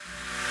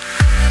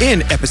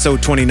In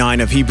episode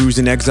 29 of Hebrews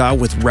in Exile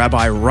with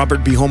Rabbi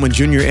Robert B. Holman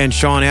Jr. and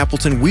Sean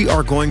Appleton, we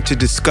are going to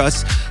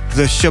discuss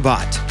the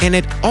Shabbat. And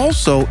it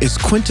also is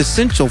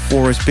quintessential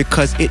for us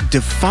because it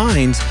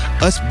defines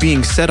us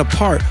being set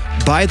apart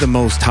by the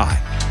Most High.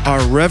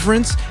 Our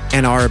reverence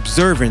and our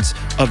observance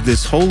of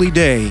this holy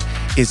day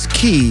is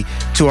key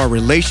to our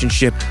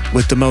relationship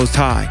with the Most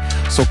High.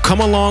 So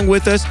come along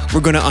with us.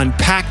 We're going to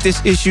unpack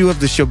this issue of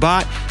the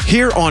Shabbat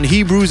here on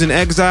Hebrews in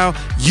Exile.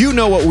 You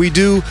know what we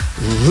do.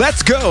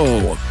 Let's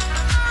go.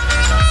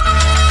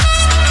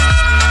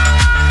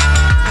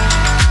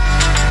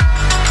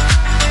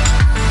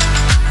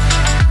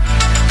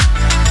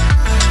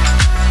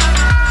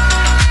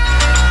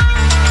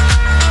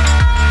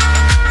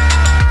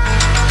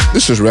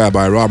 This is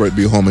Rabbi Robert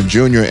B. Holman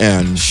Jr.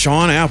 and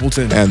Sean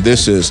Appleton. And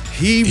this is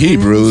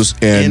Hebrews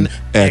in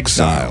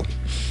Exile.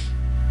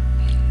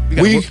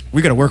 We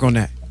got to work on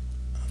that.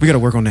 We got to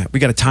work on that. We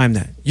got to time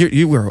that.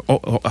 You were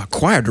a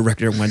choir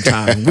director at one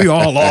time. We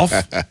all off.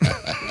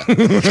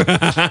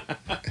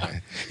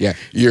 Yeah,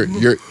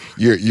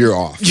 you're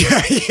off.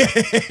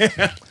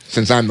 Yeah.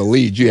 Since I'm the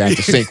lead, you have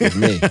to sync with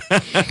me.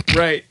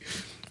 Right.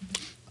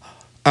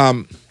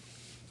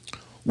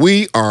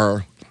 We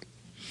are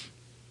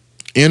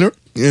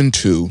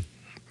into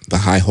the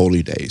high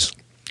holy days.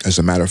 As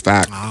a matter of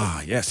fact.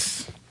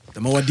 Yes. The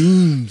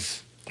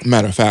Moedims.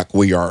 Matter of fact,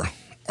 we are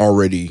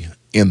already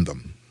in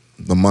them.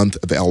 The month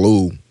of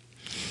Elul,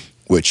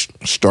 which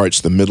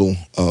starts the middle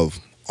of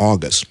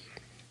August,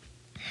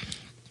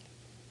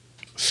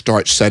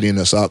 starts setting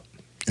us up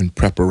in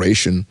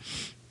preparation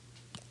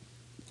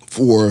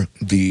for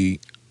the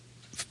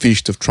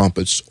Feast of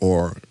Trumpets,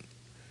 or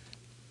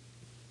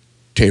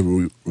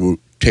Teruah.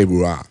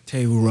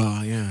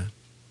 Teruah, yeah.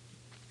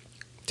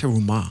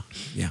 Terumah,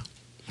 yeah.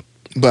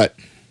 But,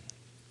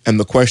 and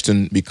the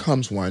question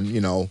becomes one,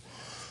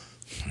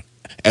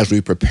 as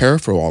we prepare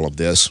for all of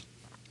this,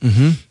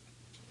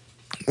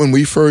 when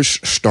we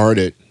first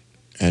started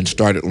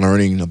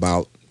learning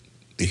about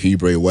the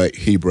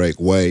Hebraic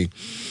way,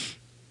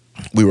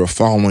 we were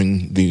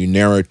following the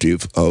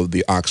narrative of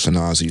the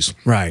Ashkenazis.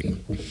 Right.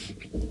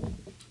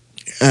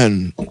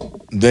 And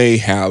they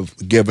have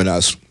given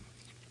us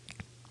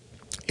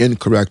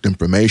incorrect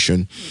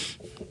information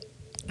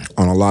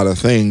on a lot of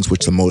things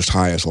which the Most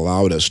High has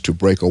allowed us to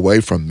break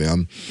away from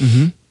them.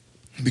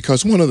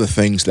 Because one of the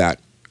things that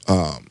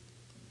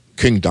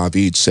King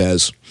David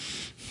says,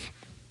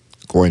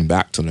 going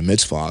back to the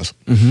mitzvahs,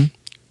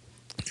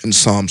 in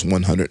Psalms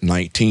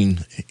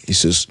 119, he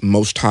says,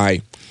 Most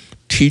High,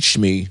 teach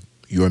me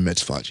your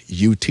mitzvahs.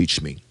 You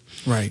teach me.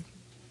 Right.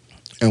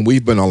 And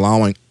we've been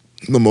allowing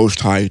the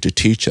Most High to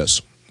teach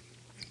us.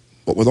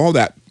 But with all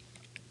that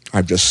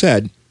I've just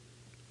said,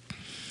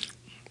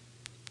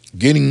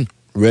 getting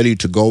ready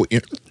to go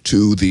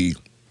into the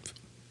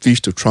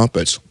Feast of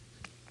Trumpets,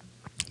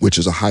 which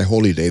is a high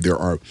holy day, there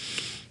are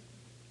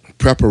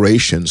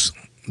preparations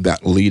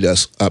that lead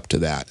us up to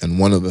that. And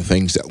one of the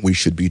things that we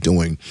should be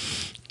doing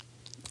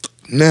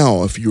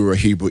now, if you're a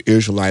Hebrew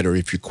Israelite or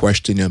if you're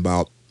questioning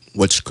about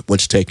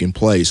what's taking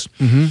place,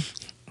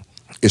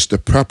 it's the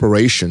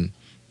preparation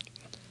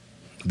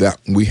that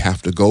we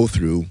have to go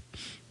through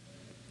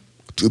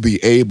to be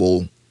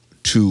able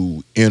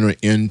to enter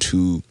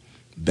into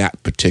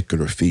that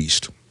particular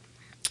feast.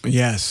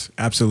 Yes,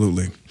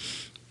 absolutely.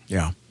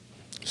 Yeah.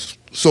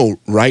 So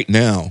right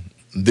now,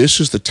 this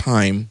is the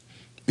time,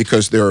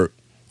 because and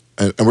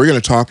we're going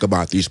to talk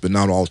about these, but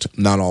not all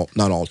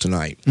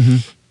tonight.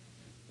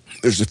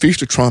 There's the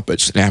Feast of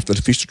Trumpets, and after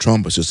the Feast of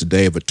Trumpets is the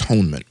Day of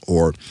Atonement,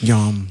 or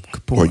Yom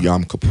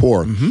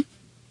Kippur,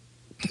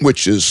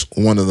 which is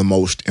one of the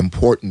most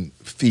important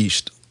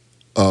feasts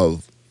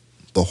of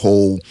the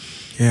whole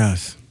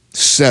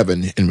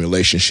 7 in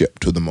relationship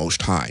to the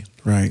Most High.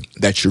 Right.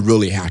 That you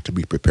really have to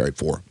be prepared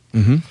for.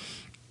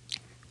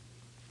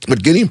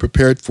 But getting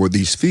prepared for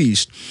these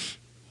feasts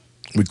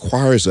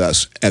requires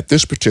us, at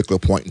this particular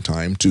point in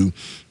time, to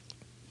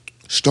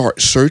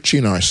start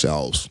searching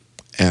ourselves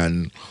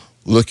and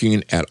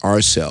looking at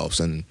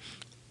ourselves and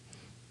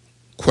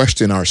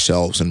questioning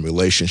ourselves in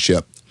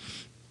relationship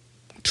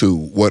to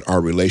what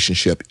our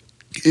relationship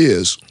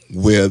is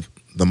with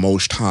the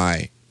Most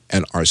High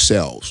and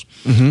ourselves.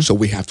 So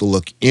we have to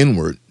look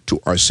inward to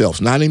ourselves,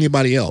 not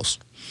anybody else.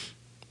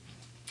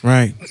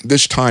 Right.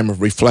 This time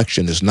of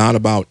reflection is not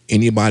about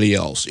anybody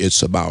else.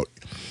 It's about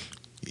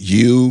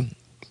you,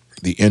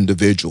 the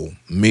individual,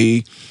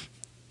 me,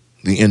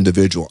 the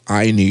individual.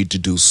 I need to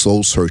do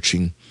soul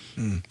searching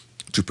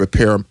to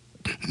prepare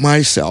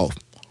myself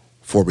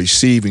for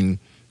receiving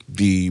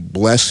the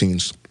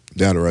blessings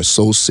that are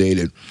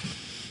associated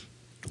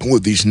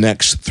with these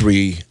next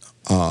 3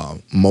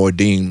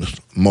 Moedims.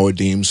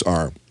 Moedims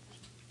are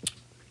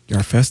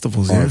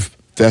festivals.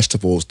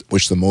 Festivals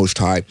which the Most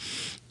High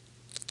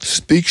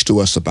speaks to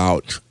us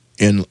about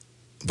in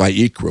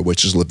Vayikra,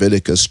 which is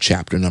Leviticus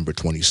chapter number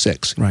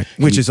 26. Right.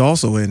 Which is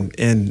also in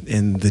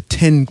the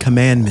 10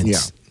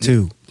 Commandments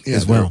too,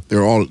 as well.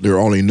 They're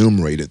all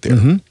enumerated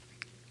there.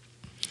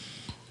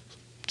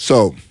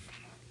 So,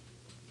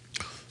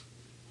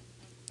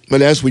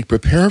 but as we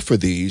prepare for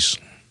these,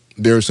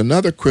 there's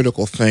another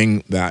critical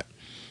thing that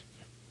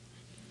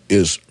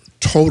is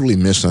totally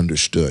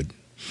misunderstood.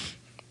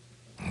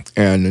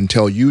 And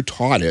until you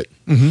taught it,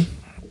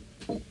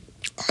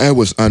 I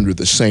was under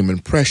the same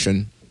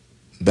impression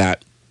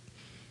that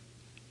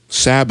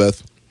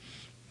Sabbath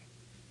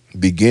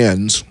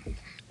begins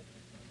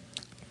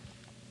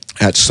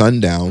at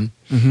sundown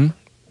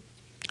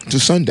to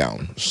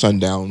sundown.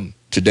 Sundown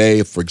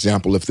today, for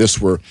example, if this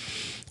were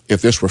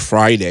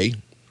Friday,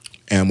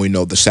 and we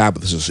know the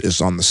Sabbath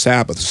is on the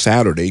Sabbath,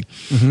 Saturday,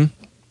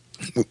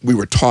 we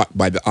were taught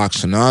by the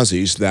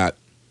Ashkenazis that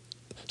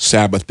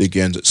Sabbath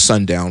begins at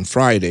sundown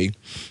Friday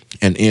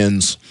and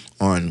ends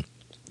on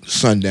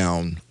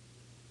sundown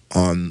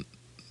on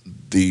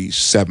the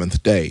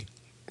seventh day.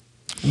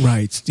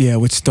 Right. Yeah, it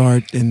would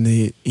start in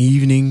the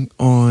evening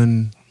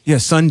on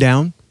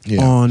sundown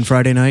on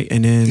Friday night,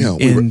 and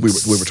then we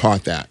were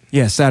taught that.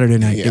 Yeah, Saturday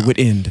night it would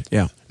end.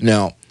 Yeah.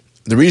 Now,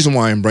 the reason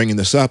why I'm bringing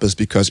this up is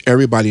because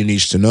everybody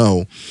needs to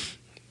know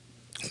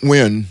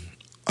when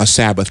a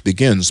Sabbath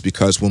begins,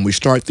 because when we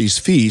start these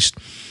feasts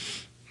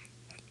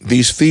or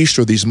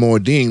these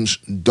Moedims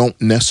don't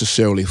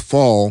necessarily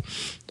fall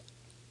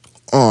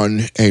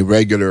on a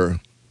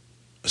regular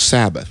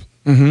Sabbath.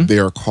 They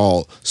are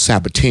called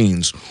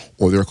Sabbatines,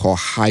 or they're called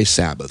high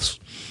Sabbaths.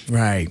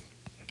 Right.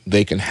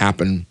 They can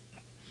happen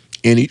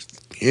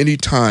any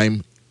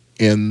time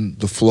in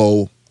the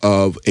flow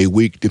of a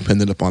week,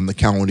 depending upon the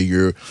calendar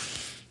year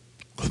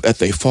that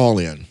they fall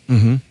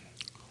in.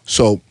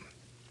 So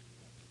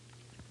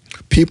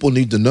people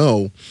need to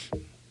know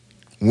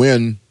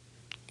when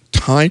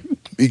time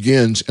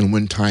begins and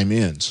when time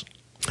ends.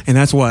 And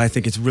that's why I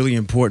think it's really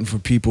important for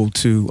people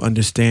to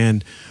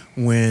understand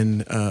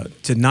when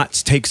to not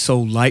take so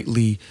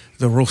lightly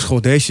the Rosh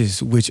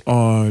Chodeshes, which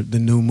are the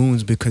new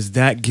moons, because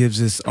that gives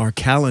us our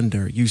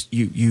calendar.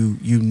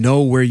 You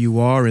know where you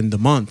are in the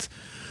month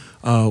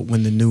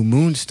when the new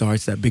moon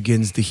starts. That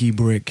begins the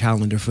Hebrew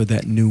calendar for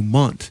that new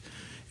month,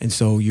 and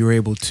so you're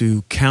able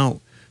to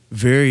count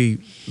very,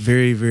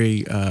 very,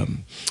 very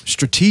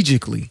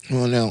strategically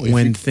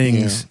when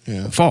things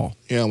fall.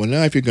 Yeah. Well,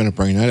 now if you're going to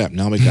bring that up,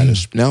 now we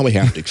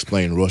have to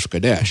explain Rosh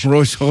Chodesh.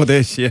 Rosh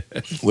Chodesh,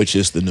 yes. Which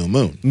is the new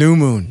moon. New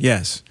moon,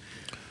 yes.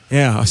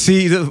 Yeah.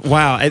 See,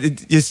 wow.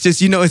 It's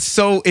just it's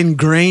so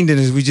ingrained in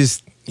us.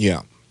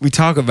 We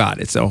talk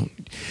about it. So,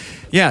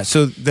 yeah.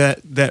 So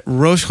that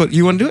Rosh Chodesh,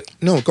 you want to do it?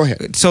 No, go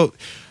ahead. So,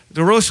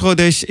 the Rosh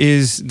Chodesh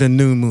is the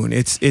new moon.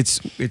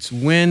 It's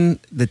when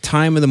the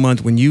time of the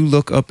month when you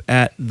look up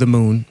at the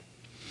moon,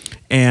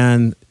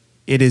 and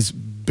it is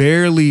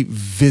barely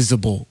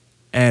visible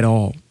at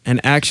all.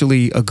 And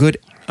actually,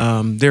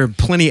 there are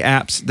plenty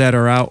apps that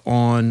are out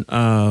on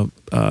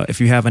if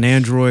you have an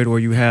Android or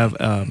you have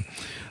an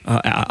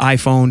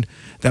iPhone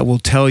that will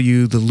tell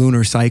you the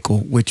lunar cycle,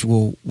 which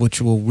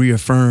will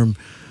reaffirm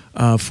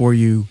for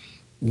you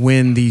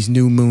when these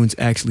new moons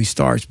actually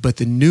starts. But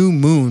the new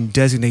moon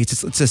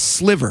designates, it's a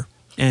sliver,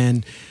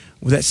 and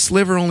that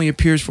sliver only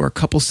appears for a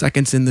couple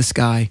seconds in the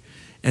sky,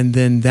 and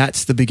then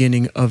that's the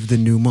beginning of the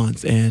new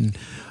month. And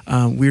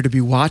we're to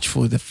be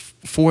watchful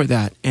for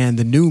that. And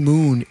the new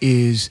moon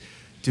is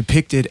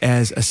depicted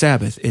as a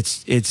Sabbath.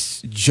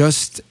 It's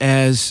just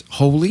as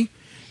holy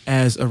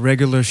as a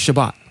regular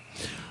Shabbat.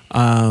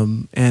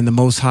 And the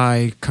Most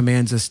High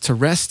commands us to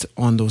rest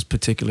on those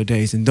particular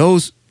days. And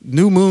those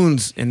new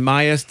moons, in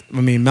my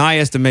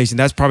estimation,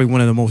 that's probably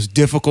one of the most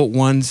difficult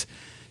ones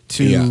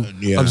to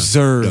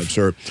observe.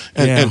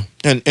 And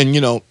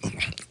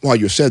while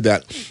you said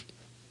that,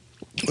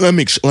 let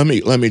me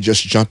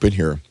just jump in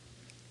here.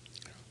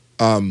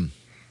 The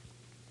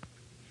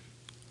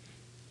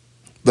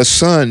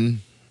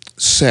sun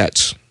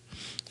sets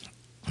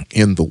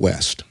in the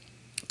west.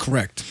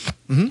 Correct.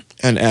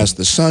 And as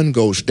the sun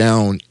goes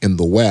down in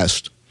the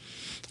west,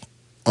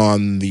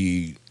 on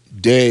the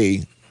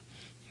day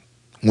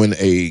when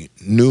a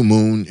new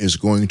moon is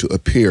going to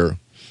appear,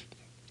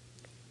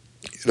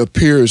 it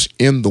appears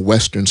in the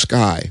western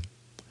sky.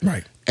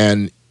 Right.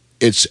 And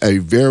it's a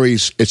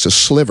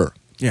sliver.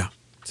 Yeah.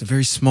 It's a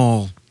very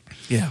small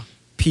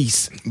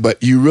piece.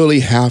 But you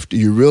really have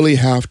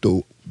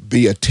to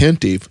be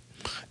attentive,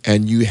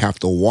 and you have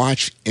to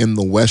watch in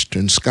the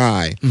western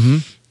sky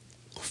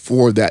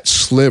for that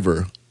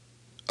sliver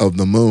of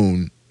the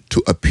moon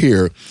to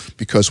appear,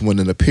 because when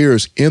it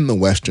appears in the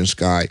western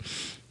sky,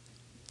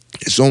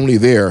 it's only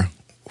there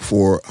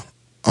for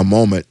a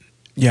moment.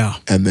 Yeah.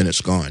 And then it's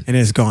gone. And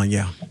it's gone,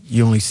 yeah.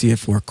 You only see it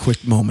for a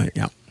quick moment,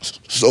 yeah.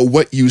 So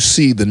what you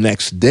see the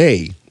next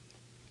day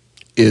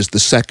is the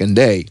second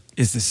day.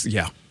 Is this,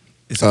 yeah.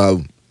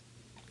 Of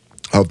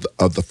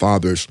the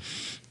father's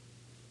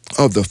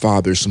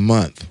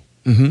month.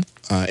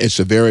 It's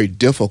a very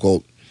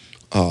difficult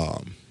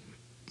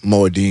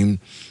Moedim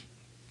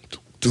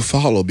to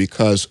follow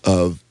because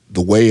of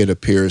the way it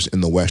appears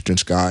in the western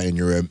sky and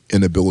your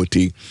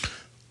inability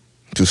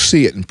to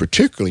see it, and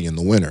particularly in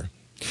the winter.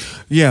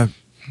 Yeah,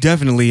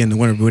 definitely in the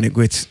winter when it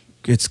gets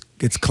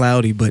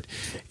cloudy. But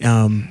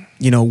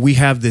we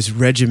have this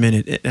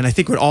regimen, and I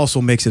think what also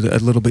makes it a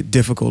little bit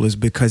difficult is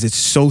because it's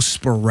so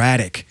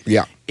sporadic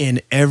in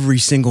every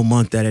single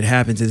month that it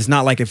happens. It's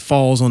not like it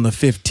falls on the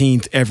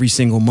 15th every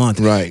single month.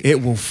 Right.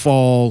 It will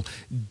fall,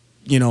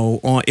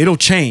 it'll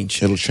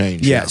change. It'll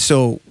change. Yeah.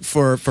 So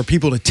for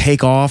people to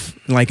take off,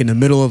 like in the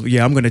middle of,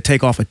 I'm going to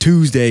take off a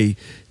Tuesday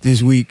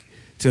this week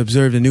to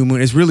observe the new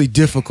moon, it's really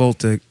difficult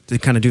to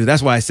kind of do.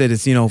 That's why I said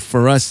it's,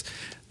 for us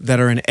that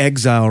are in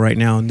exile right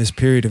now in this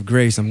period of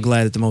grace, I'm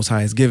glad that the Most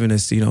High has given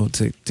us,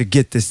 to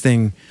get this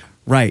thing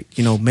right.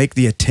 Make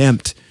the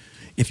attempt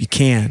if you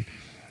can.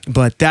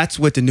 But that's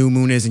what the new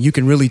moon is. And you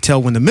can really tell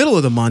when the middle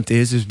of the month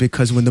is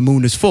because when the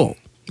moon is full.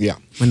 Yeah.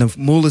 When the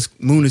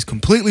moon is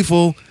completely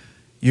full,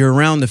 you're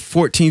around the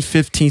 14th,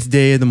 15th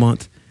day of the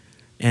month,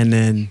 and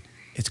then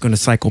it's going to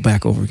cycle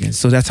back over again.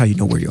 So that's how you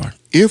know where you are.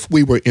 If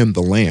we were in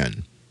the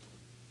land,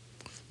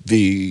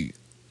 the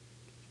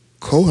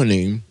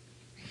Kohanim,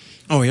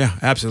 oh, yeah,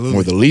 absolutely,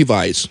 or the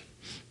Levites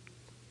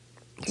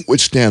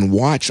would stand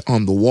watch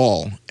on the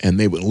wall, and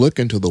they would look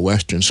into the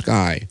western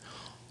sky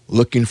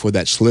looking for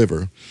that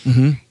sliver.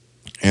 Mm-hmm.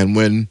 And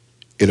when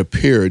it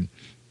appeared,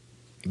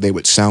 they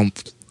would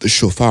sound the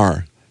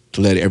shofar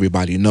to let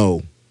everybody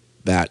know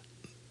that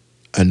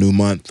a new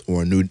month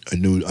or a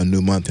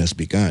new month has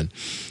begun.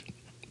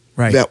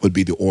 Right. That would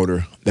be the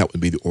order. That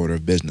would be the order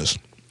of business.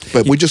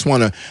 But we just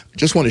want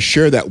to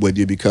share that with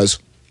you because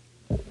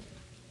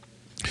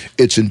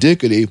it's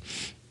indicative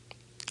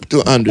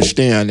to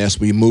understand as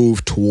we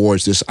move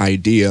towards this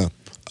idea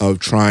of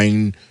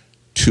trying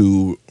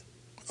to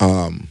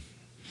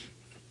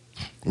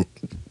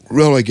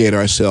relegate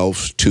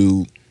ourselves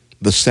to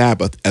the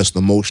Sabbath as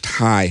the Most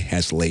High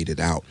has laid it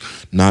out,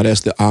 not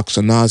as the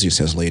Oxenazis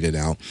has laid it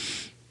out,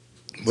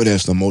 but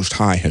as the Most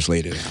High has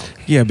laid it out.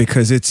 Yeah,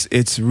 because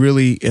it's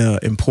really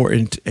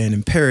important and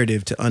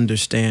imperative to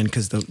understand,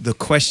 because the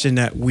question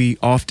that we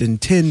often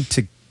tend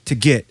to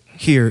get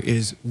here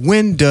is,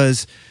 when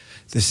does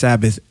the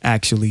Sabbath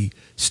actually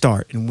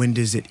start and when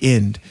does it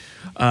end?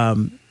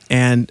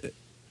 And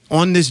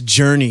on this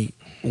journey,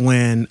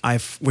 when I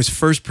was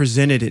first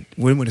presented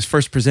when it was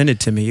first presented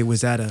to me, it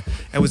was at a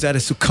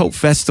Sukkot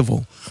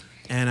festival.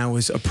 And I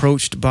was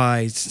approached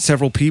by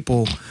several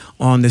people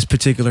on this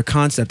particular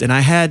concept. And I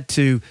had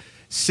to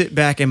sit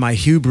back in my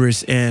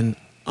hubris and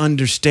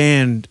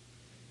understand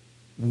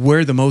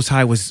where the Most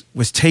High was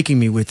taking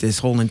me with this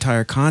whole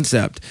entire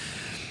concept.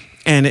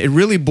 And it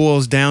really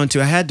boils down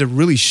to, I had to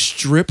really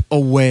strip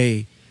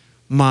away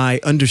my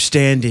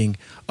understanding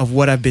of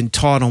what I've been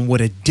taught on what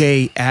a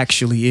day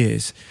actually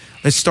is.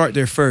 Let's start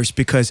there first,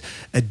 because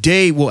a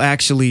day will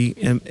actually,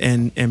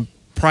 in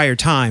prior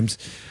times,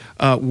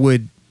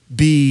 would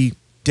be,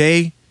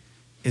 day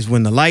is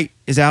when the light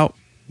is out,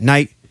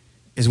 night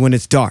is when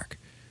it's dark.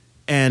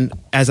 And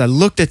as I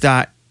looked at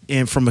that,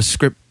 and from a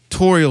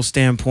scriptorial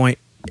standpoint,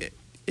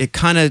 it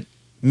kind of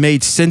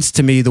made sense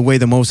to me the way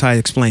the Most High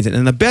explains it.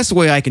 And the best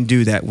way I can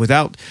do that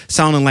without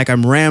sounding like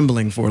I'm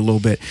rambling for a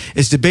little bit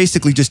is to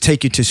basically just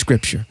take you to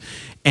Scripture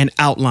and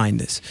outline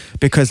this.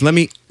 Because let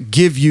me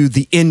give you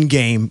the end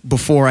game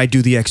before I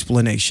do the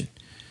explanation.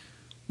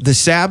 The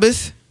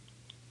Sabbath,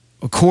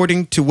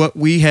 according to what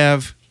we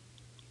have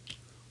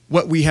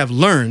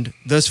learned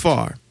thus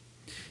far,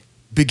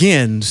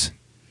 begins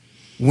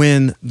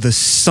when the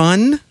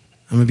sun,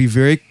 I'm going to be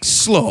very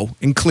slow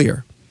and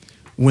clear,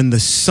 when the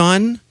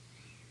sun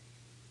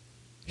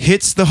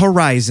hits the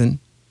horizon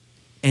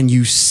and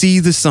you see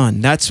the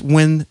sun. That's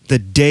when the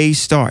day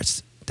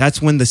starts.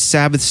 That's when the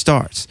Sabbath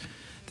starts.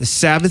 The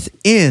Sabbath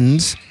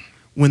ends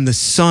when the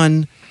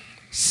sun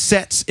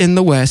sets in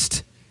the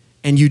west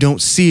and you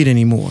don't see it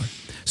anymore.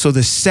 So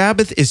the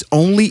Sabbath is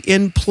only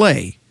in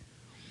play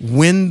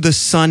when the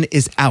sun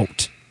is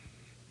out.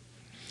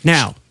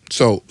 Now,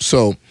 so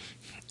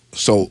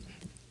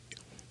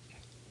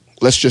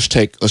let's just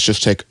take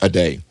a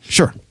day.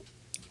 Sure.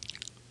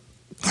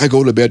 I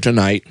go to bed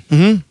tonight,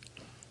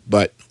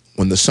 but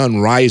when the sun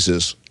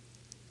rises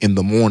in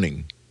the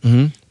morning,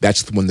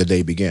 that's when the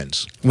day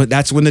begins. Well,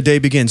 that's when the day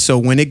begins. So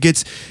when it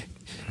gets,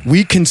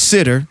 we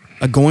consider,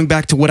 going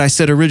back to what I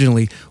said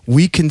originally,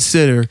 we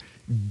consider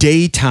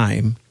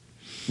daytime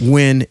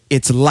when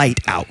it's light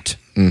out.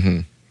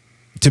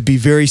 To be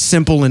very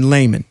simple and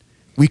layman.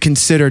 We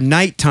consider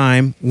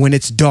nighttime when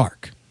it's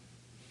dark.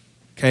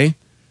 Okay?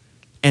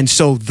 And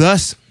so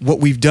thus, what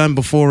we've done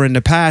before in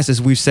the past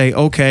is we say,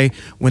 okay,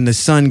 when the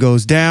sun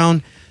goes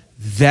down,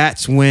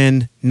 that's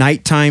when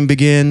nighttime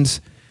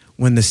begins.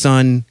 When the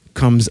sun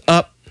comes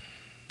up,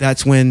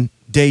 that's when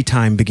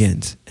daytime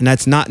begins. And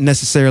that's not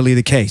necessarily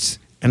the case.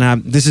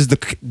 And this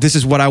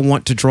is what I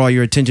want to draw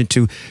your attention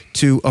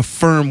to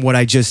affirm what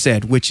I just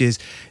said, which is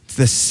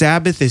the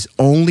Sabbath is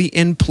only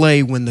in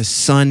play when the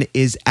sun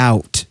is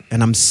out.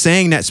 And I'm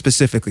saying that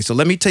specifically. So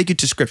let me take you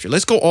to Scripture.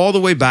 Let's go all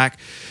the way back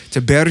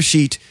to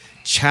Bereshit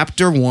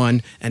chapter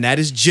 1, and that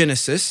is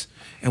Genesis.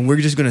 And we're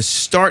just going to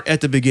start at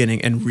the beginning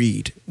and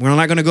read. We're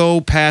not going to go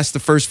past the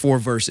first 4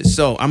 verses.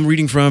 So I'm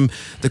reading from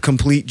the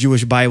Complete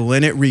Jewish Bible,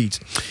 and it reads,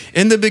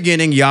 "In the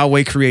beginning,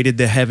 Yahweh created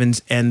the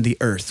heavens and the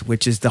earth,"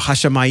 which is the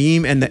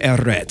Hashemayim and the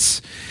Eretz.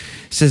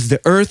 It says,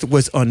 the earth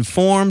was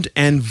unformed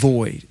and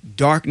void.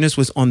 Darkness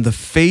was on the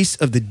face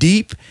of the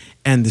deep,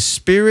 and the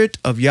Spirit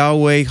of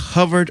Yahweh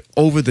hovered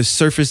over the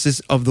surfaces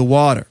of the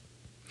water.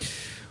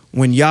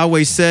 Then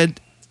Yahweh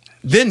said,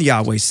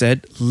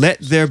 let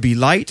there be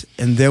light,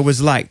 and there was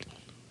light.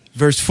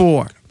 Verse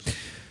 4,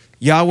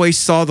 Yahweh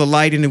saw the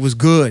light, and it was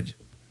good.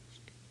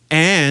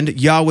 And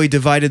Yahweh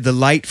divided the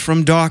light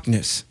from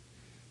darkness.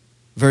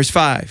 Verse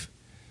 5,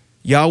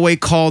 Yahweh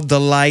called the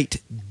light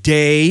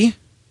day.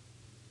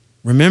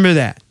 Remember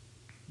that.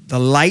 The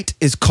light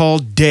is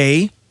called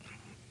day,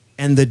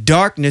 and the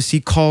darkness he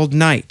called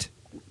night.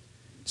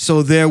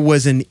 So there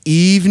was an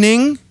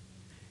evening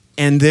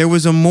and there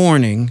was a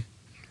morning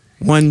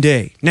one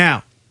day.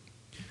 Now,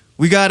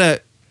 we got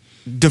to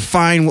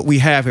define what we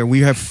have here. We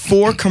have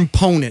 4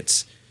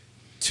 components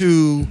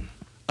to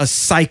a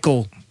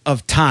cycle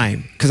of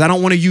time, because I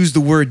don't want to use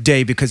the word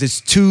day because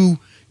it's too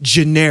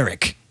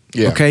generic.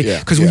 Okay,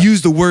 because we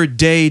use the word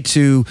day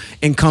to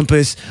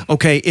encompass.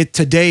 Okay,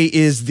 today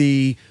is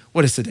the,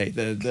 what is today?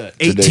 The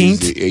 18th. Today's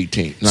the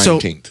 18th,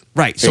 19th. So,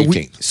 right. So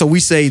 18th. we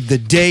say the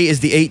day is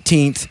the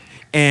 18th,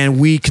 and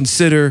we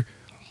consider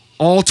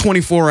all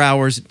 24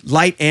 hours,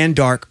 light and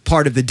dark,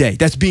 part of the day.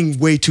 That's being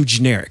way too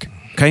generic.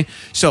 Okay,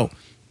 so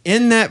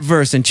in that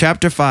verse in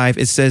chapter 5,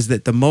 it says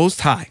that the Most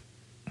High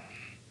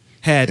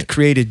had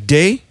created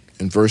day.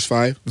 In verse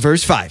 5.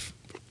 Verse 5.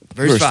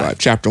 Verse 5.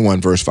 Chapter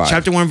 1, verse 5.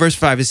 Chapter 1, verse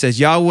 5. It says,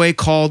 Yahweh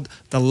called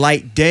the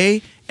light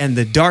day, and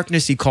the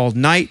darkness he called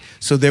night.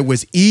 So there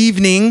was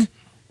evening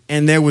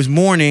and there was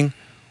morning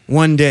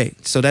one day.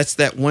 So that's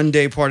that one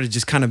day part of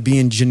just kind of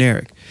being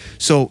generic.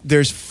 So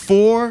there's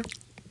 4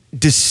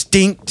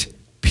 distinct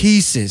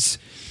pieces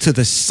to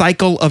the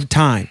cycle of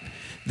time.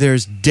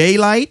 There's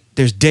daylight,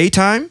 there's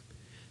daytime,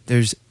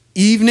 there's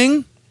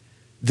evening,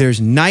 there's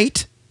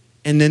night,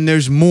 and then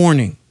there's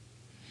morning.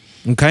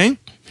 Okay?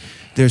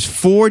 There's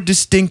 4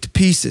 distinct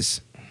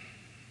pieces.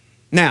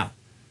 Now,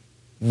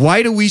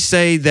 why do we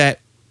say that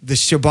the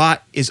Shabbat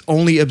is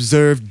only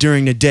observed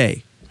during the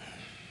day?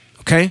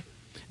 Okay?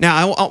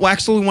 Now, I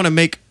actually want to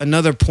make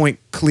another point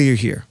clear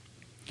here.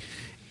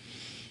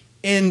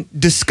 In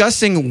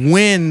discussing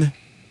when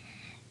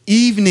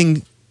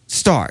evening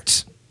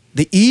starts,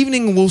 the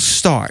evening will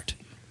start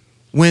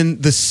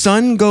when the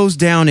sun goes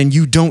down and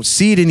you don't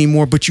see it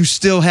anymore, but you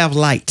still have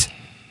light.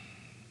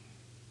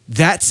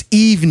 That's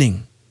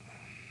evening.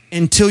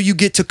 Until you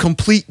get to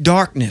complete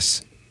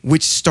darkness,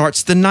 which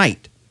starts the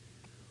night.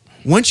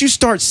 Once you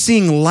start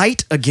seeing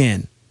light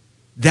again,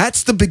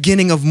 that's the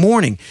beginning of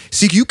morning.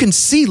 See, you can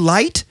see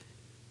light,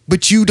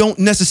 but you don't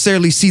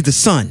necessarily see the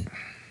sun.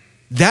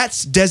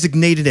 That's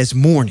designated as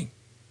morning.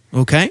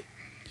 Okay?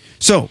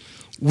 So,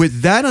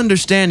 with that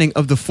understanding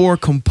of the 4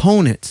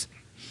 components,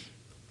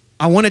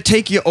 I want to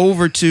take you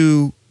over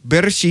to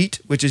Bereshit,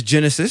 which is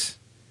Genesis,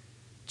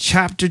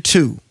 chapter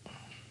 2.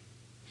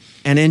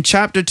 And in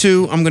chapter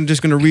 2, I'm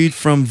just going to read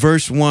from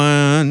verse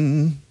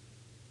 1.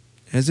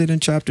 Is it in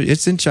chapter?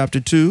 It's in chapter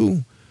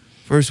 2,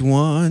 verse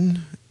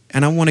 1.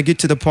 And I want to get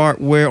to the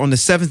part where on the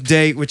 7th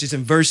day, which is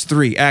in verse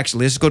 3.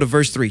 Actually, let's go to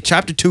verse 3.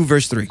 Chapter 2,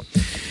 verse 3.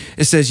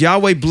 It says,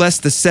 Yahweh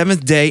blessed the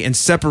 7th day and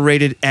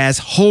separated as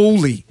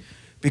holy,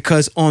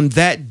 because on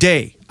that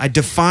day, I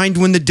defined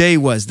when the day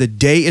was. The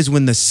day is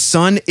when the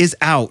sun is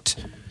out.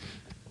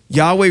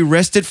 Yahweh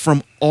rested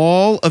from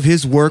all of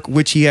his work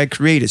which he had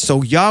created.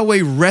 So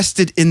Yahweh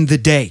rested in the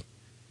day.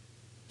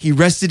 He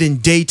rested in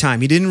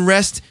daytime. He didn't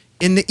rest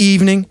in the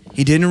evening.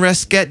 He didn't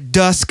rest at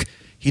dusk.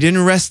 He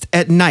didn't rest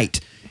at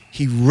night.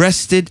 He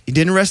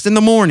didn't rest in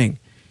the morning.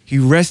 He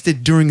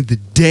rested during the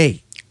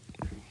day.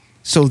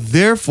 So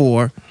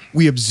therefore,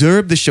 we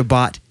observe the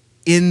Shabbat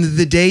in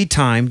the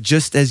daytime,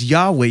 just as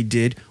Yahweh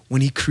did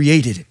when he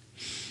created it.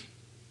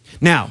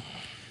 Now,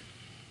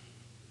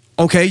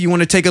 okay, you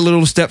want to take a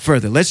little step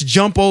further. Let's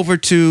jump over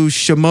to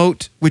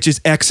Shemot, which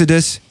is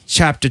Exodus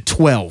chapter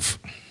 12.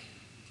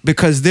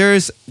 Because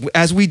there's,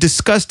 as we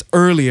discussed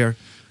earlier,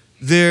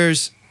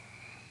 there's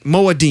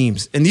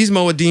Moedims. And these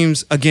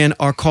Moedims, again,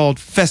 are called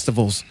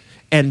festivals.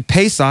 And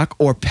Pesach,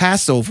 or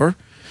Passover,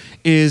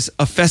 is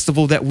a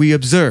festival that we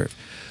observe.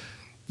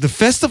 The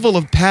festival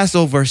of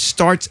Passover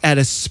starts at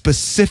a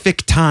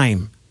specific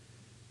time.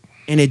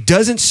 And it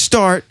doesn't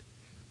start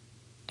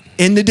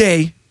in the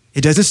day.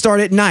 It doesn't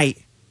start at night.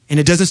 And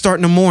it doesn't start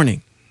in the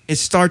morning. It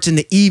starts in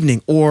the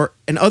evening, or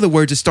in other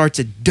words, it starts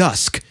at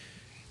dusk.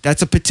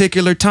 That's a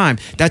particular time.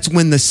 That's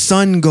when the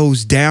sun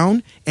goes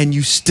down and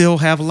you still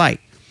have light.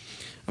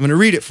 I'm going to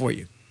read it for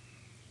you.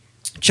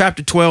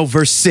 Chapter 12,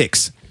 verse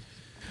 6.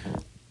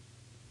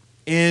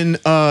 In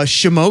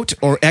Shemot,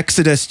 or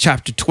Exodus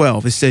chapter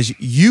 12, it says,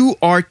 you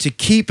are to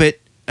keep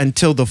it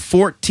until the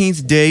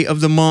 14th day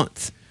of the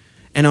month.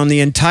 And on the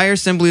entire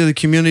assembly of the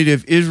community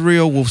of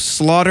Israel will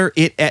slaughter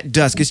it at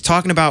dusk. It's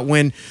talking about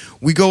when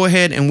we go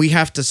ahead and we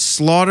have to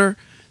slaughter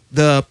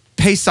the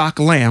Pesach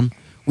lamb.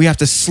 We have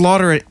to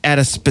slaughter it at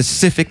a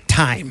specific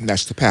time.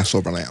 That's the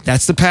Passover lamb.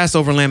 That's the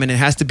Passover lamb, and it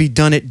has to be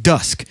done at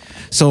dusk.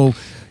 So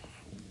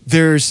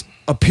there's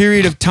a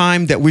period of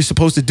time that we're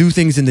supposed to do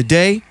things in the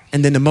day,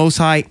 and then the Most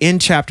High in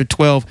chapter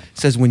 12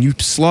 says when you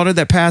slaughter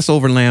that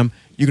Passover lamb,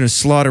 you're going to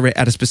slaughter it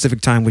at a specific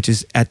time, which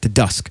is at the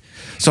dusk.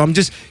 So I'm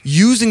just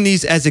using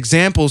these as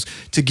examples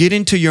to get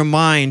into your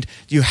mind.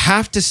 You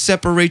have to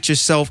separate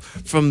yourself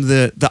from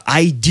the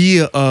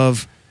idea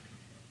of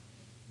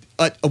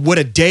what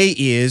a day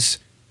is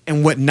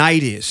and what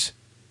night is.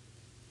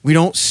 We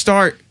don't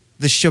start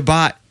the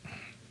Shabbat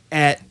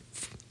at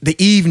the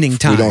evening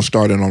time. We don't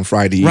start it on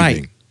Friday evening.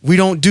 Right. We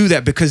don't do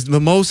that because the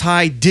Most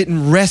High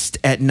didn't rest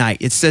at night.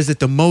 It says that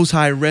the Most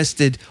High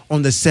rested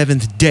on the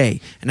seventh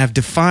day. And I've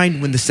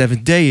defined when the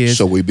seventh day is.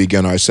 So we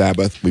begin our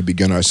Sabbath. We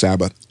begin our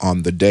Sabbath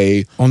on the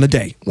day. On the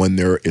day. When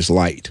there is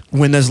light.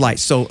 When there's light.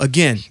 So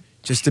again,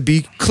 just to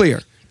be clear,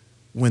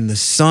 when the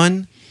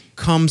sun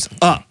comes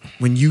up,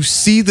 when you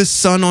see the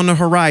sun on the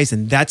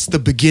horizon, that's the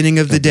beginning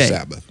of the day.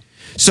 Sabbath.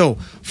 So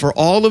for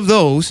all of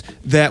those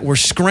that were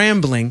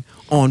scrambling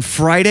on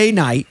Friday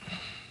night,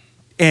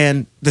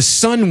 and the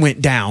sun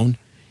went down,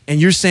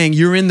 and you're saying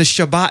you're in the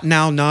Shabbat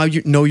now. No,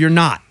 you're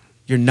not.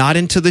 You're not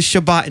into the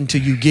Shabbat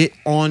until you get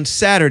on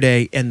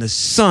Saturday and the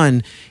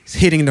sun is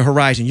hitting the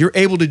horizon. You're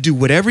able to do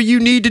whatever you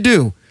need to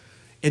do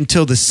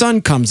until the sun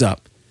comes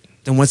up.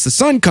 Then once the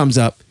sun comes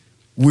up,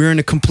 we're in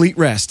a complete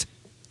rest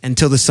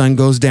until the sun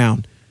goes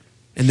down.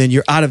 And then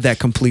you're out of that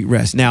complete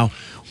rest. Now,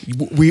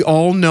 we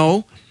all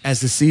know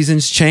as the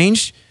seasons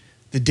change,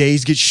 the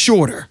days get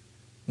shorter.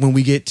 When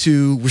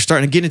we're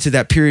starting to get into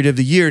that period of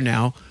the year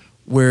now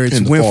where it's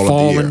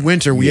fall and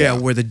winter,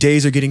 where the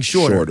days are getting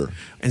shorter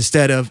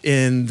instead of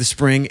in the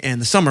spring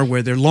and the summer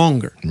where they're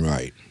longer.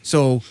 Right.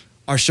 So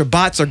our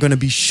Shabbats are going to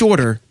be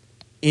shorter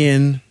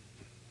in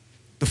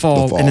the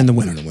fall and in the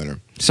winter.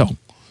 So,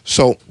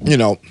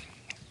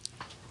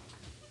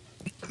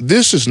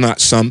 this is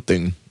not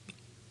something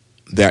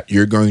that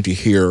you're going to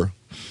hear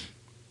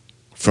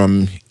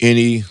from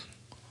any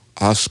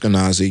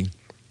Ashkenazi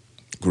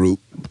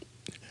group.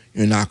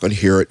 You're not going to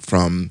hear it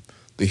from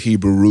the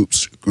Hebrew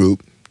Roots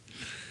group.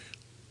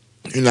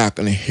 You're not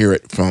going to hear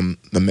it from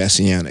the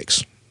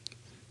Messianics.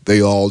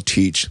 They all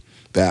teach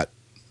that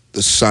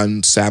the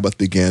Sabbath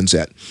begins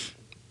at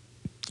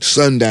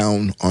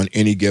sundown on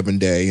any given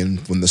day,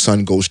 and when the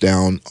sun goes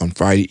down on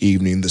Friday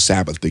evening, the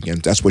Sabbath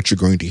begins. That's what you're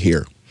going to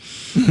hear.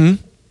 Mm-hmm.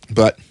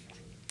 But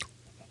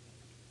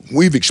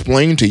we've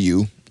explained to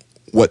you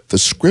what the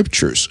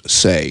Scriptures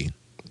say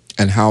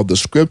and how the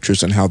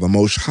Scriptures and how the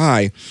Most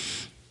High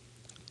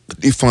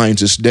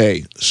defines this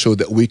day so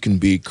that we can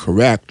be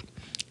correct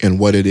in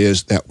what it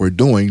is that we're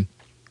doing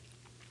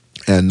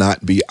and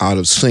not be out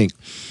of sync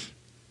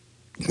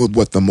with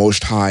what the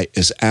Most High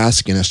is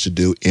asking us to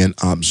do in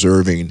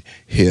observing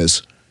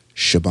His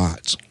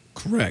Shabbats.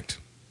 Correct.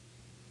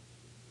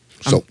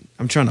 So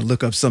I'm trying to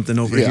look up something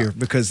over here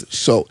because...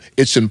 So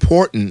it's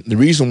important. The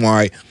reason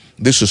why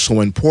this is so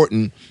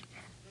important,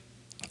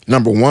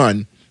 number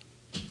one,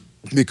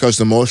 because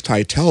the Most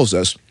High tells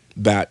us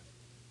that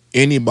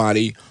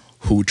anybody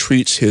who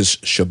treats his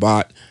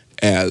Shabbat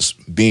as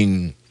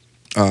being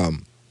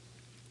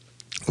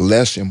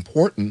less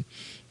important,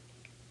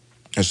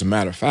 as a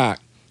matter of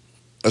fact,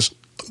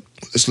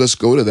 let's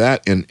go to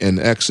that in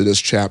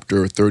Exodus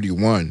chapter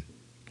 31.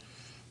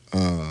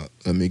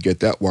 Let me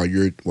get that while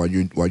you're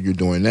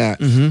doing that.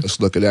 Mm-hmm. Let's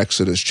look at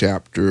Exodus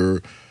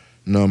chapter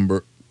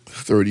number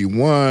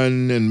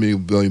 31, and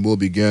we'll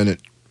begin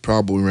at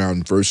probably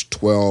around verse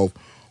 12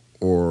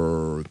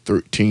 or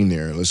 13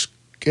 there. Let's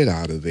get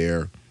out of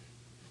there.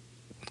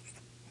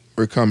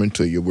 We're coming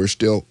to you. We're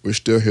still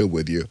here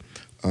with you.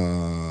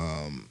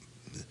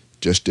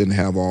 Just didn't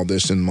have all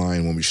this in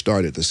mind when we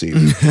started this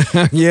evening.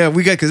 Yeah,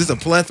 because it's a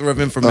plethora of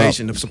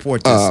information to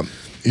support this.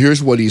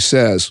 Here's what he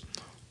says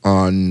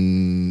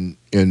in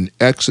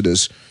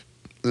Exodus.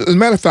 As a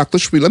matter of fact,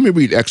 let me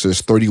read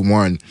Exodus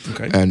 31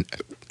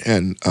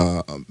 and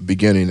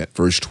beginning at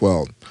verse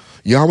 12.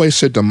 Yahweh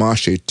said to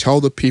Moshe,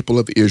 "Tell the people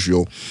of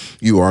Israel,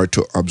 you are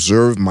to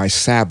observe my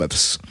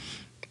Sabbaths.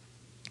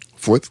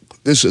 For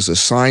this is a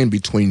sign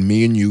between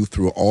me and you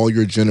through all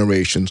your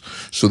generations,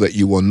 so that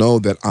you will know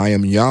that I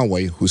am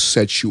Yahweh who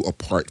sets you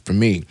apart for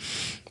me."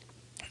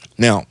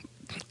 Now,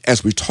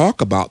 as we talk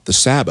about the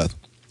Sabbath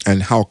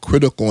and how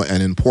critical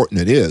and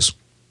important it is,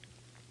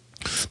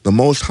 the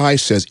Most High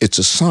says it's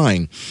a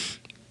sign.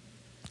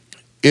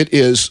 It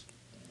is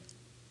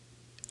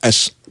a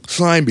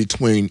sign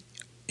between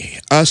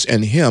us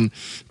and Him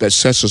that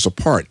sets us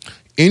apart.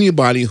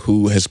 Anybody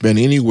who has been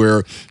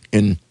anywhere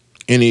in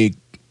any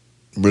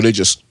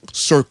religious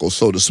circle,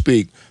 so to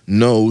speak,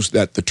 knows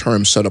that the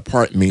term set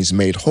apart means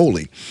made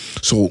holy.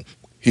 So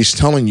he's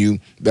telling you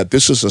that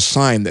this is a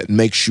sign that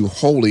makes you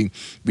holy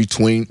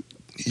between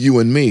you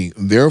and me.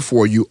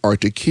 Therefore, you are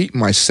to keep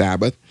my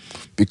Sabbath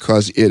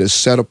because it is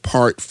set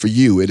apart for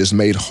you. It is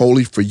made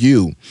holy for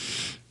you.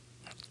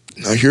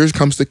 Now, here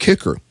comes the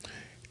kicker.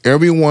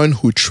 Everyone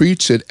who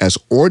treats it as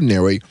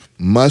ordinary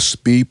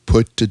must be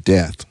put to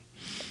death.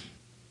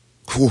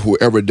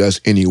 Whoever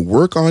does any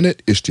work on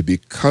it is to be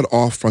cut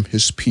off from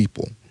his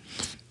people.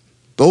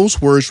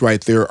 Those words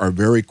right there are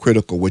very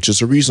critical, which is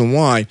the reason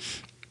why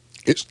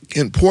it's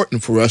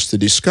important for us to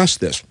discuss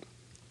this.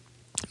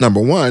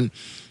 Number one,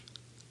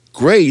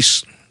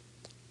 grace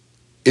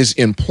is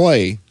in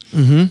play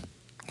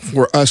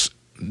for us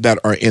that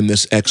are in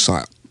this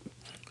exile.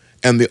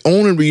 And the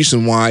only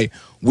reason why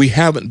we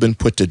haven't been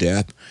put to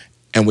death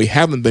and we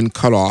haven't been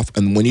cut off,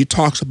 and when he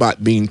talks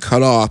about being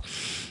cut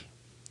off,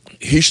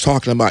 he's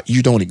talking about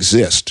you don't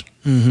exist.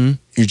 You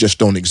just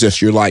don't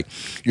exist. You're like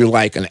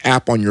an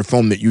app on your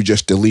phone that you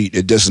just delete.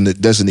 It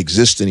doesn't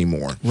exist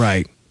anymore.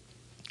 Right.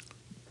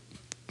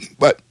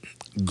 But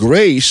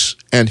grace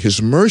and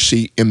his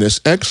mercy in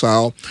this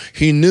exile,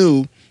 he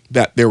knew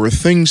that there were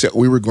things that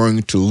we were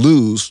going to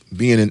lose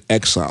being in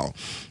exile.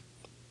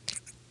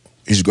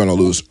 He's going to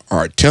lose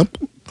our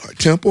temple,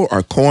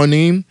 our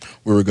Kohanim.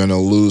 We were going to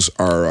lose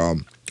our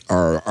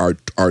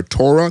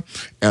Torah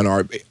and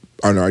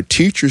our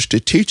teachers to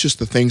teach us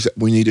the things that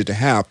we needed to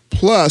have.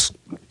 Plus,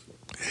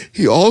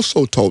 he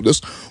also told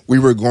us we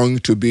were going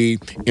to be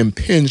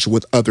impinged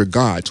with other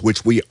gods,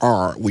 which we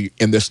are. We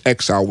in this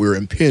exile, we're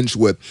impinged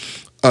with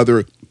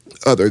other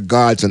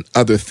gods and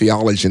other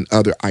theology and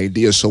other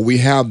ideas. So we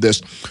have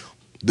this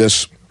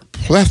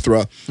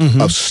plethora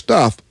of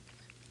stuff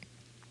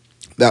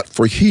that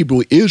for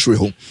Hebrew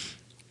Israel,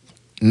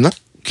 not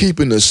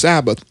keeping the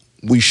Sabbath,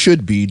 we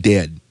should be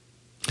dead.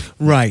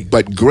 Right.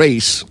 But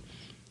grace,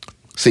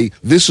 see,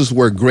 this is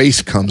where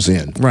grace comes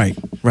in. Right.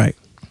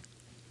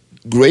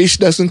 Grace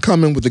doesn't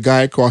come in with the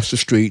guy across the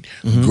street.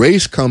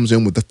 Grace comes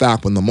in with the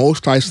fact when the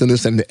Most High sent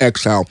us into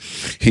exile,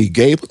 he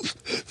gave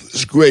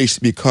us grace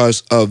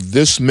because of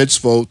this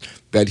mitzvah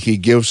that he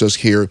gives us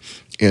here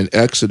in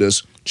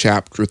Exodus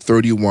chapter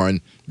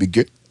 31,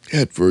 begin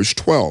at verse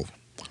 12.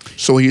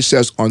 So he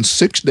says, on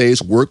 6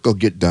 days work will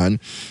get done,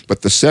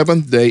 but the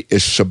seventh day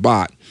is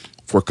Shabbat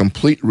for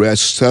complete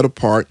rest, set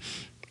apart,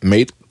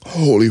 made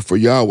holy for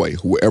Yahweh.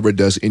 Whoever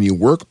does any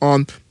work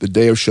on the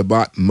day of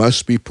Shabbat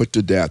must be put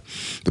to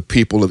death. The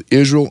people of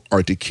Israel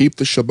are to keep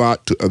the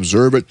Shabbat, to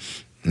observe it.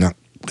 Now,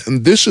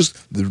 and this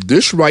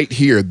verse right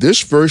here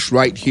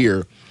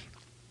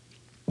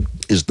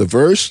is the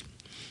verse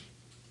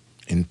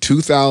in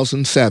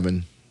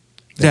 2007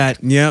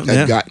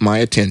 that got my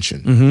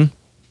attention.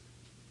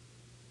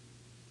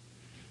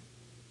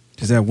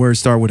 Does that word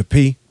start with a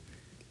P?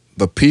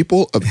 The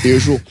people of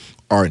Israel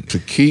are to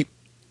keep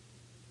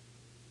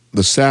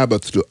the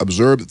Sabbath, to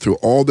observe it through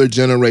all their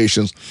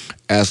generations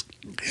as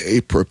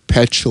a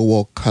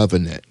perpetual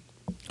covenant.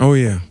 Oh,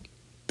 yeah.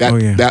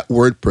 That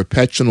word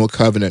perpetual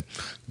covenant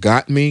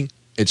got me.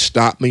 It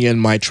stopped me in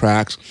my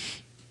tracks.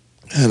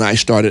 And I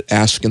started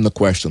asking the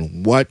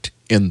question, what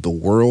in the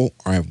world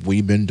have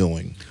we been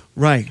doing?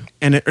 Right.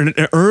 And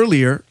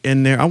earlier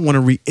in there, I want to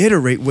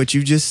reiterate what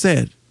you just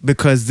said,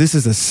 because this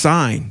is a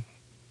sign,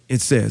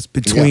 it says,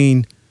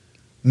 between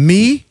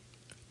me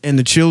and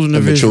the children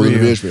of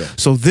Israel.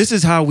 So this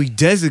is how we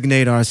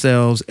designate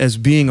ourselves as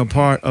being a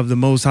part of the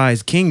Most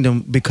High's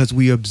kingdom, because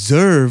we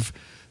observe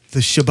the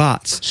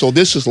Shabbats. So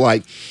this is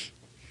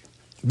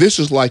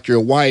like your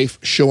wife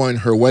showing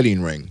her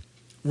wedding ring.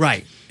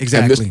 Right,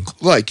 exactly. And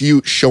this, like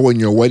you showing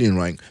your wedding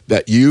ring,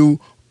 that you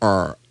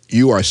are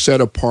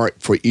set apart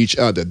for each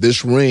other.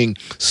 This ring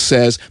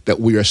says that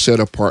we are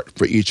set apart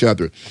for each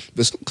other.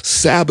 This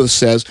Sabbath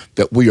says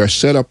that we are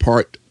set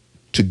apart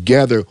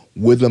together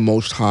with the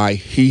Most High.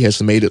 He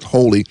has made it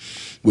holy,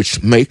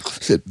 which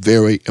makes it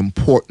very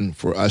important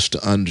for us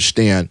to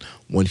understand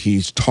when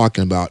he's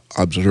talking about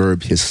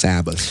observe his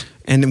Sabbath.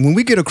 And when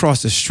we get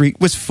across the street,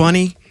 what's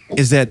funny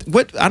is that,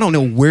 I don't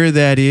know where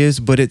that is,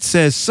 but it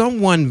says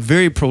someone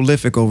very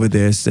prolific over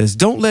there says,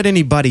 don't let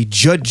anybody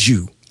judge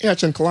you. Yeah,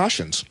 it's in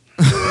Colossians.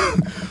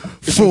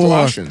 It's in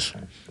Colossians.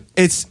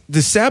 It's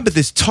the Sabbath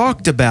is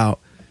talked about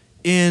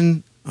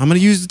in, I'm going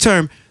to use the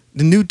term,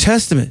 the New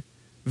Testament,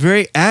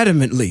 very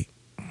adamantly.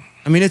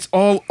 I mean, it's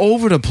all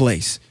over the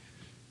place.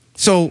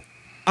 So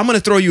I'm going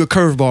to throw you a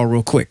curveball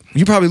real quick.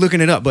 You're probably looking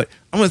it up, but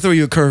I'm going to throw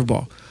you a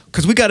curveball,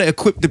 because we got to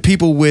equip the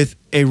people with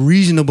a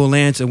reasonable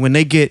answer when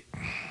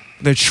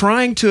they're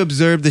trying to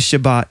observe the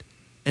Shabbat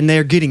and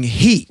they're getting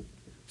heat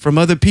from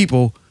other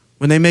people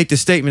when they make the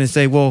statement and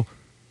say, well,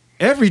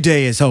 every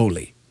day is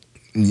holy.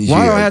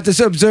 Why do I have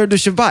to observe the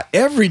Shabbat?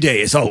 Every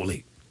day is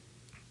holy.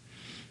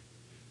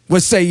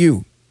 What say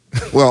you?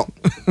 Well,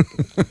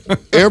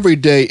 every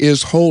day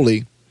is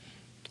holy,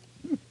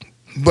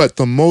 but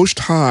the Most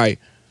High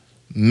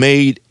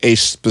made a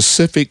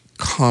specific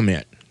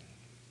comment.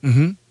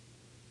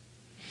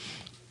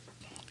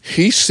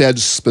 He said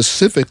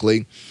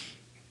specifically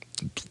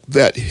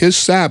that his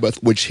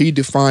Sabbath, which he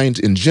defines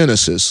in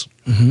Genesis,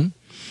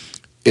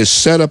 is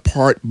set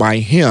apart by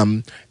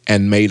him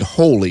and made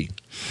holy.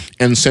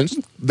 And since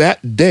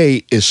that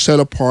day is set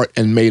apart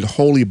and made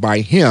holy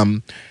by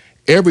him,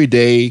 every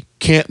day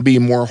can't be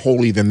more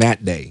holy than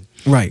that day.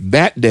 Right.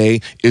 That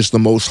day is the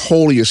most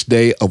holiest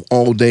day of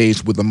all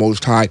days with the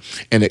Most High,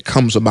 and it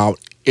comes about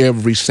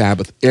every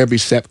Sabbath, every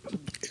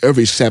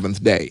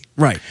seventh day.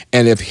 Right.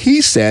 And if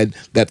he said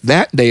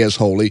that day is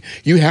holy,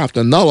 you have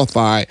to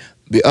nullify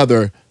the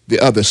other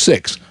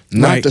 6.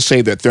 Not to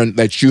say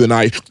that you and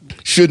I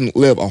shouldn't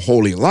live a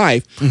holy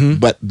life,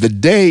 but the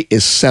day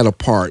is set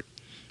apart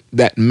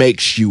that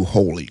makes you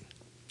holy.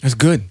 That's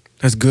good.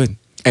 That's good.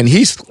 And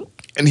he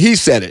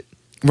said it.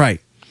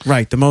 Right.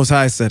 The Most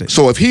High said it.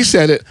 So if he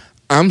said it,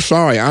 I'm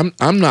sorry. I'm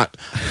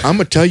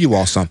gonna tell you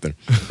all something.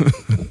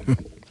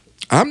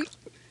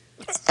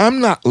 I'm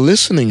not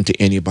listening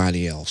to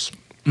anybody else.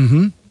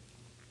 Mm-hmm.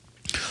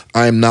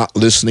 I'm not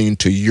listening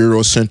to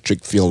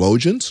Eurocentric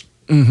theologians.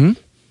 Mm-hmm.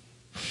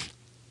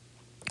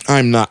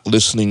 I'm not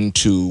listening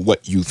to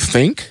what you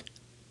think,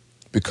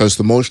 because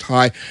the Most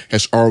High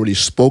has already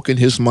spoken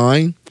his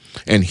mind,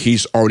 and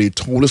he's already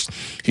told us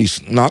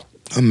he's not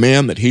a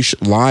man that he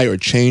should lie or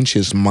change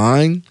his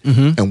mind.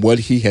 Mm-hmm. And what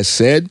he has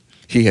said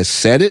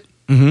it.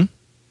 Mm-hmm.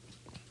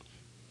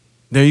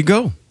 There you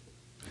go.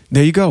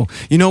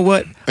 You know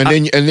what?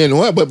 And then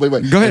what? Wait. Go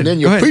ahead. And then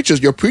your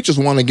preachers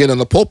want to get in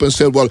the pulpit and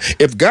say, "Well,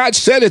 if God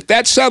said it,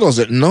 that settles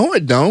it." No,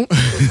 it don't,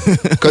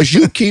 because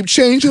you keep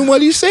changing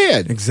what he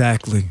said.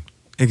 Exactly.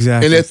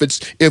 And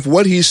if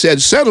what he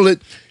said settled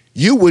it,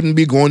 you wouldn't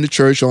be going to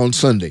church on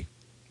Sunday.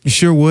 You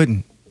sure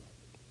wouldn't.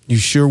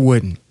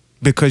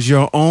 Because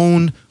your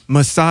own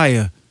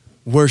Messiah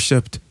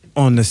worshipped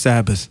on the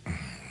Sabbath.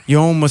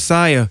 Your own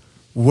Messiah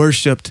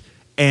worshipped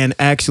and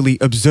actually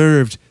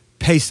observed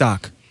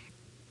Pesach,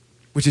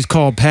 which is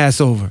called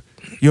Passover.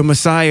 Your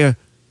Messiah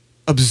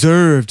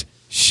observed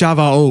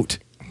Shavuot,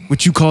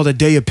 which you call the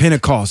Day of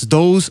Pentecost.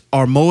 Those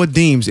are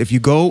Moedims. If you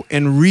go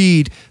and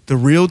read the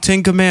real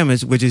Ten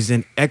Commandments, which is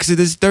in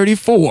Exodus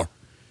 34,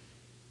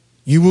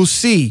 you will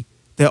see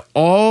that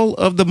all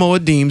of the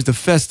Moedims, the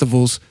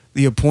festivals,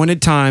 the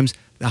appointed times,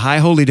 the high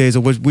holy days,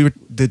 of which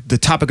the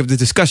topic of the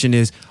discussion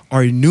is,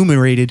 are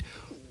enumerated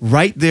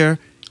right there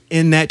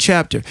in that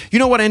chapter. You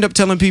know what I end up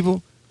telling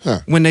people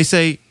when they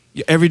say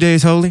every day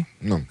is holy?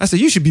 No. I say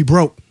you should be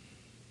broke.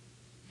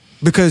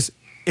 Because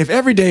if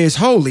every day is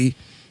holy,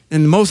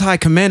 then the Most High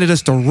commanded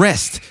us to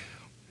rest.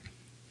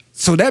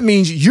 So that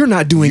means you're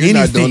not doing anything.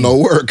 You're not doing no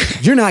work.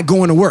 You're not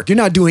going to work. You're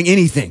not doing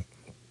anything.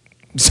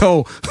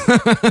 So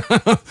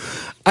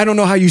I don't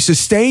know how you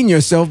sustain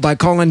yourself by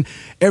calling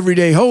every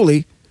day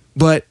holy,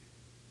 but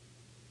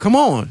come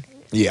on.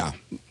 Yeah.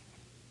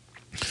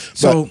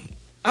 So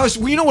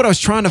you know what I was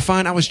trying to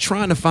find? I was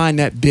trying to find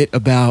that bit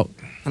about,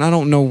 and I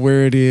don't know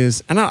where it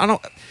is, and I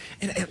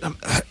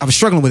was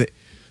struggling with it.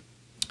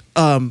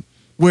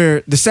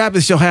 Where the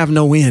Sabbath shall have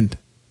no end.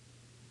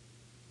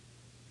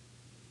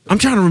 I'm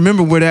trying to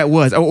remember where that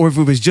was, or if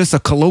it was just a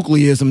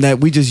colloquialism that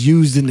we just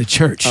used in the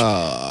church.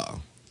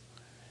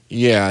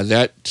 Yeah,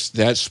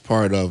 that's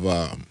part of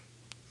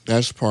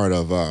that's part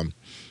of a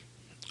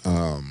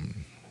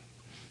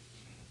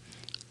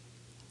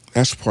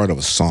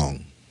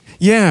song.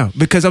 Yeah,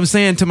 because I'm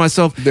saying to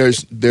myself,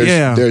 there's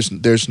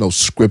no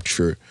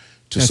scripture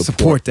to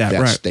support that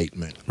right.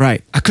 statement.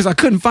 Right, because I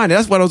couldn't find it.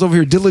 That's what I was over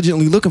here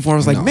diligently looking for. I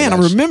was like, man, I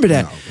remember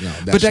that.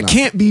 But that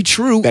can't be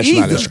true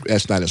either.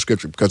 That's not a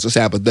scripture, because the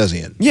Sabbath does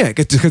end. Yeah,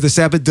 because the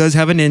Sabbath does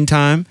have an end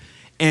time.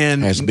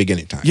 And it has a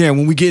beginning time. Yeah,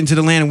 when we get into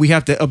the land and we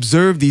have to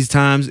observe these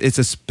times, it's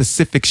a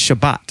specific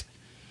Shabbat.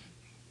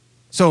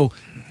 So,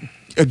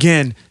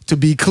 again, to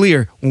be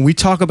clear, when we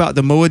talk about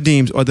the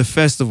Moedims or the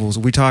festivals,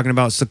 we're talking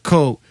about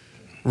Sukkot,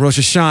 Rosh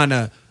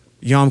Hashanah,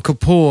 Yom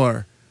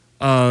Kippur,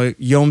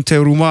 Yom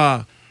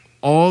Terumah,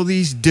 all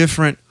these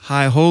different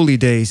high holy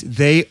days,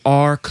 they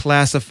are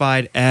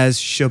classified as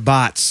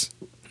Shabbats.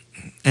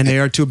 And they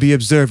are to be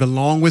observed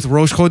along with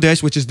Rosh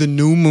Chodesh, which is the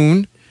new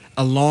moon,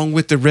 along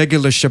with the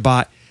regular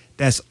Shabbat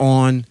that's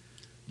on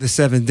the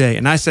seventh day.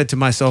 And I said to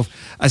myself,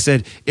 I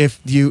said, if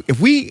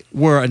we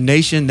were a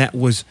nation that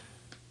was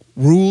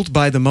ruled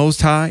by the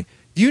Most High,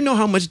 do you know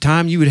how much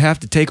time you would have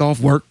to take off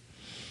work?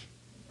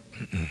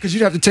 Because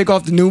you'd have to take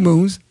off the new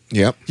moons.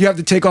 Yep. You have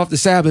to take off the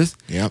Sabbath.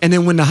 Yep. And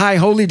then when the high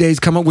holy days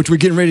come up, which we're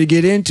getting ready to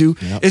get into,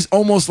 it's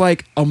almost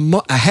like a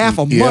half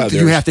a month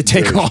you have to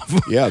take off.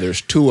 Yeah,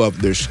 there's two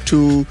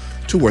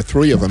or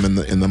three of them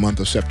in the month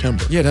of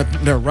September. Yeah,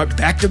 they're right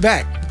back to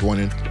back. Going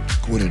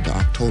into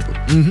October.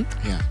 Mm-hmm.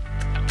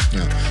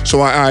 Yeah.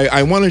 So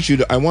I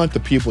want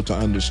the people to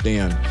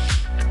understand,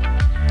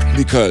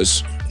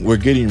 because we're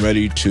getting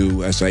ready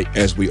to,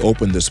 as we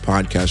open this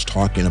podcast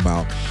talking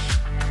about,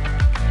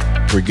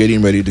 we're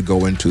getting ready to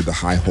go into the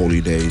high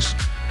holy days.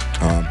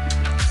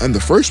 And the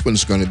first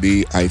one's going to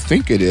be, I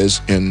think it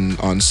is,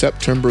 on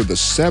September the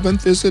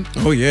 7th, is it?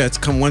 Oh, yeah,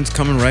 one's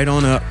coming right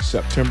on up.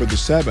 September the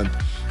 7th,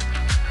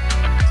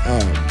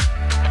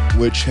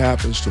 which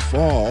happens to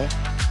fall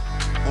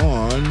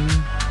on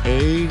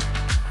a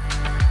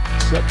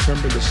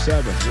September the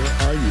 7th. Where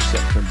are you,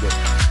 September?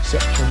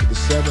 September the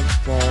 7th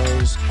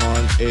falls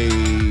on a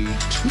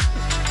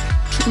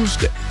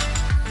Tuesday.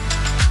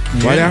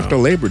 Yeah. Right after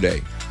Labor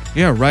Day.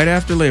 Yeah, right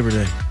after Labor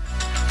Day.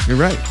 You're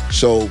right.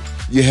 So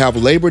you have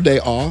Labor Day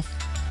off.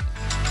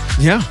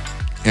 Yeah.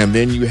 And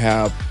then you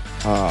have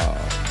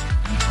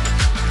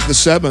the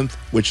 7th,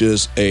 which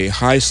is a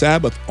high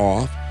Sabbath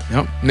off.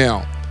 Yep.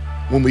 Now,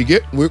 when we're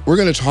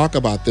going to talk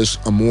about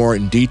this more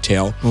in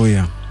detail. Oh,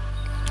 yeah.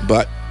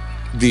 But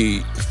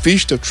the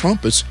Feast of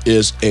Trumpets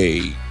it's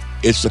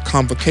a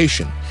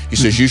convocation. He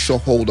says you shall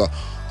hold a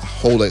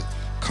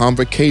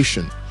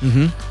convocation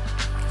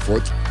for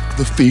the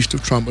the Feast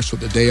of Trumpets, or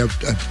the day of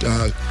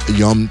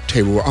Yom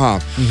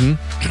Teruah.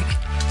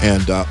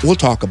 And we'll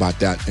talk about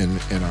that in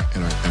our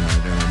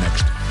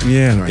next.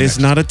 Yeah, it's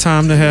not a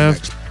time to have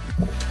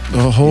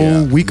a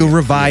whole week of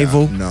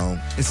revival. No,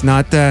 it's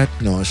not that.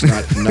 No, it's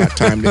not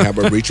time to have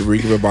a week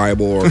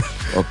revival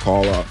or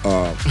call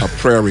a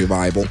prayer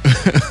revival.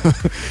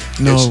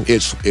 No,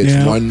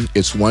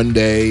 it's one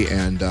day,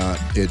 and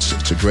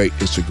it's a great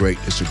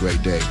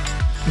day.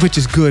 Which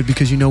is good,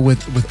 because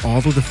with all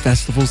of the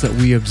festivals that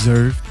we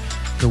observe,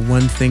 the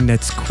one thing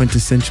that's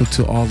quintessential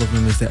to all of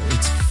them is that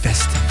it's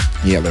festive.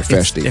 Yeah, they're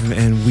festive.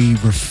 And we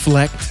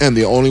reflect. And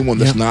the only one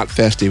that's not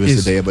festive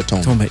is the Day of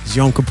Atonement. It's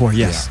Yom Kippur,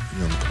 yes.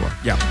 Yeah, Yom Kippur.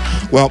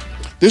 Yeah. Well,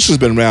 this has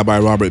been Rabbi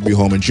Robert B.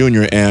 Holman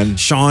Jr. and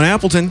Sean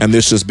Appleton. And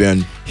this has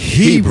been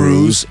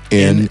Hebrews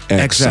in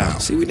Exile.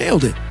 See, we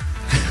nailed it.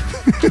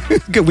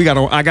 Good.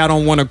 I got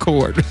on one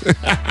accord.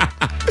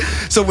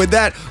 So with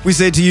that, we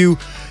say to you,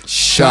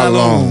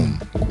 Shalom.